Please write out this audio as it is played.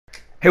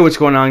Hey, what's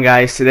going on,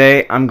 guys?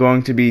 Today I'm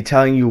going to be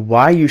telling you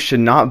why you should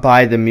not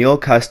buy the Mule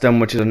Custom,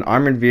 which is an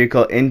armored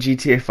vehicle in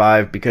GTA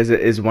 5, because it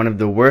is one of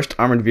the worst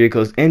armored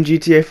vehicles in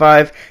GTA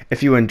 5.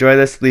 If you enjoy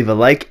this, leave a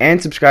like and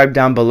subscribe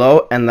down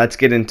below, and let's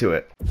get into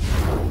it.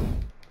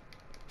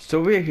 So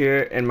we're here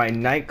in my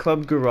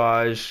nightclub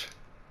garage,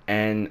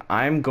 and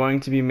I'm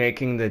going to be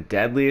making the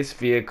deadliest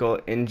vehicle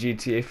in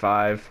GTA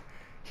 5.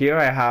 Here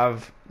I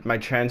have my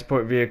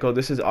transport vehicle.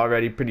 This is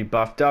already pretty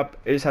buffed up.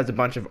 It just has a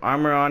bunch of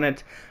armor on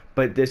it,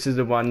 but this is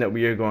the one that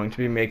we are going to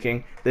be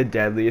making the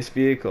deadliest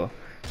vehicle.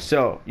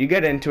 So you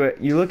get into it,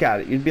 you look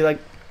at it, you'd be like,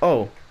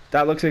 oh,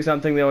 that looks like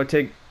something that would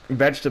take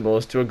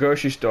vegetables to a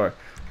grocery store.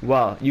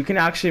 Well, you can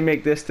actually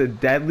make this the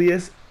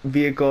deadliest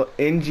vehicle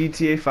in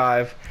GTA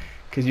 5,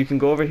 because you can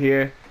go over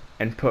here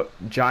and put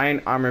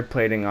giant armor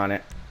plating on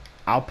it.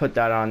 I'll put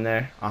that on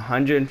there,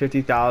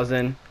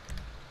 150,000.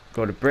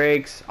 Go to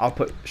brakes, I'll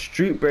put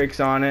street brakes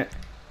on it,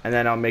 and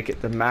then I'll make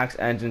it the max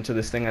engine so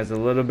this thing has a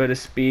little bit of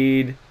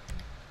speed.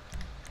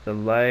 The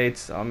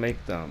lights, I'll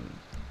make them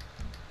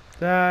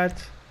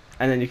that,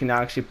 and then you can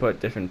actually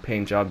put different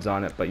paint jobs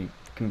on it, but you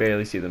can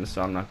barely see them,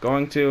 so I'm not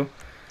going to.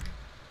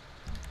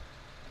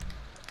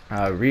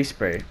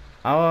 Respray,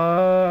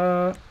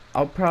 I'll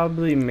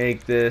probably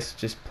make this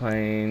just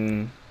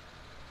plain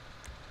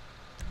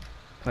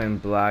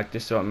black,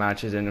 just so it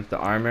matches in with the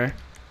armor.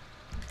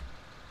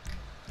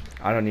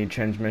 I don't need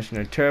transmission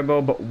or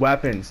turbo. But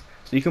weapons,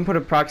 so you can put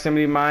a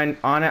proximity mine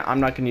on it.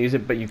 I'm not going to use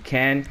it, but you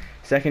can.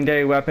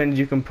 Secondary weapons,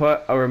 you can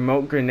put a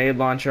remote grenade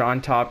launcher on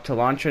top to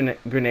launch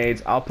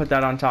grenades. I'll put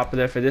that on top of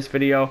there for this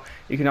video.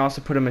 You can also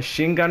put a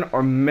machine gun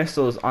or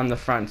missiles on the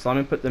front. So let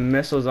me put the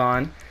missiles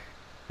on,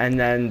 and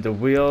then the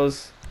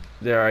wheels,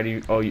 they're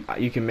already, oh,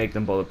 you can make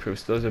them bulletproof.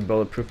 So those are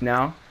bulletproof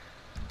now.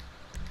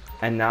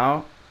 And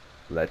now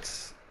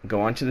let's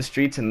go onto the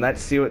streets and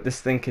let's see what this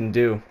thing can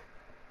do.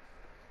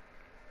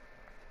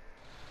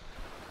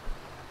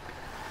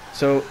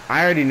 So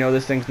I already know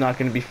this thing's not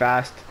going to be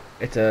fast.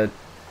 It's a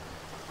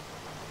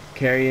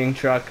carrying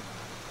truck,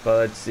 but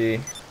let's see.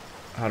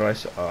 How do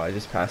oh, I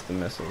just passed the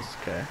missiles.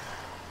 Okay.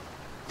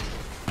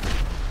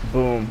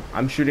 Boom.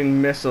 I'm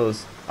shooting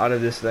missiles out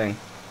of this thing.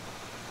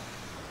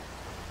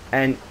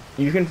 And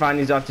you can find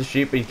these off the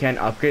street, but you can't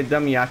upgrade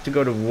them. You have to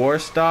go to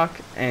Warstock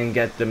and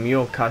get the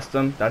Mule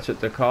Custom. That's what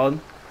they're called.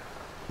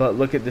 But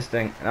look at this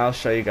thing, and I'll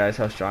show you guys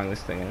how strong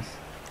this thing is.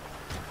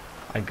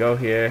 I go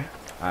here.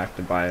 I have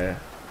to buy a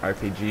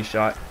RPG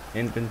shot,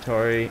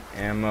 inventory,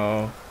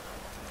 ammo,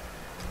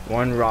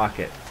 one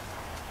rocket.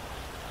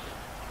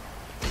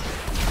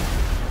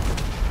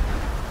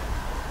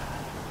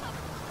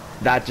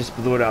 That just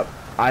blew it up.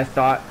 I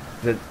thought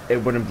that it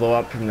wouldn't blow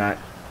up from that.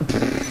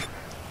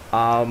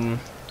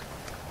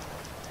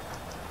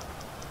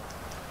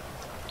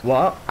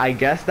 Well, I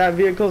guess that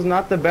vehicle's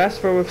not the best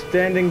for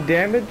withstanding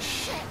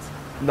damage.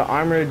 The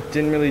armor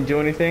didn't really do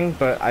anything,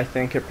 but I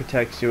think it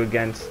protects you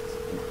against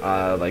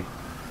like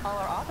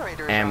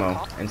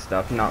ammo and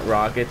stuff, not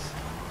rockets.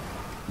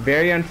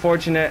 Very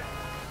unfortunate.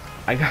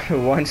 I got a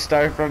 1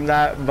 star from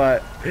that,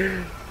 but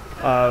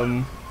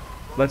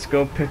let's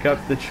go pick up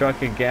the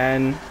truck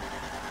again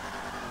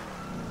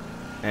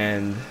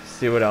and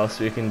see what else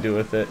we can do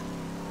with it.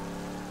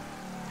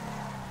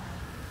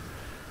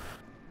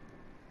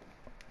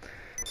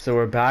 So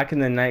we're back in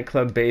the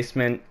nightclub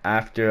basement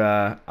after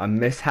a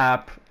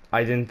mishap.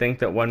 I didn't think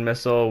that one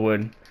missile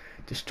would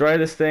destroy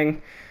this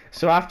thing.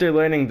 So after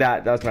learning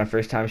that was my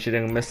first time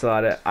shooting a missile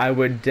at it, I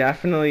would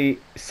definitely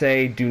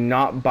say do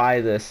not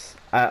buy this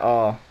at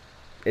all.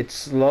 It's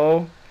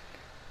slow.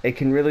 It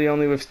can really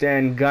only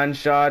withstand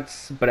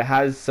gunshots, but it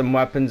has some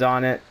weapons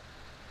on it.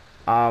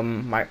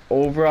 My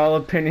overall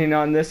opinion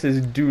on this is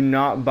do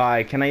not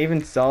buy. Can I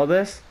even sell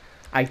this?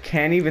 I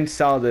can't even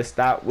sell this.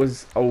 That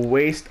was a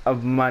waste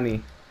of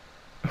money.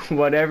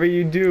 Whatever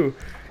you do,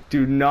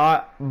 do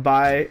not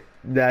buy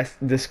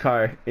this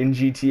car in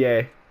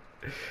GTA.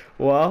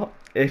 Well,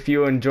 if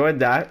you enjoyed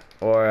that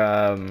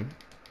or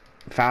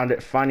found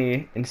it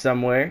funny in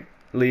some way,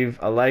 leave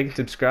a like,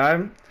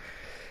 subscribe,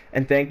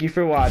 and thank you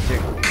for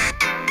watching.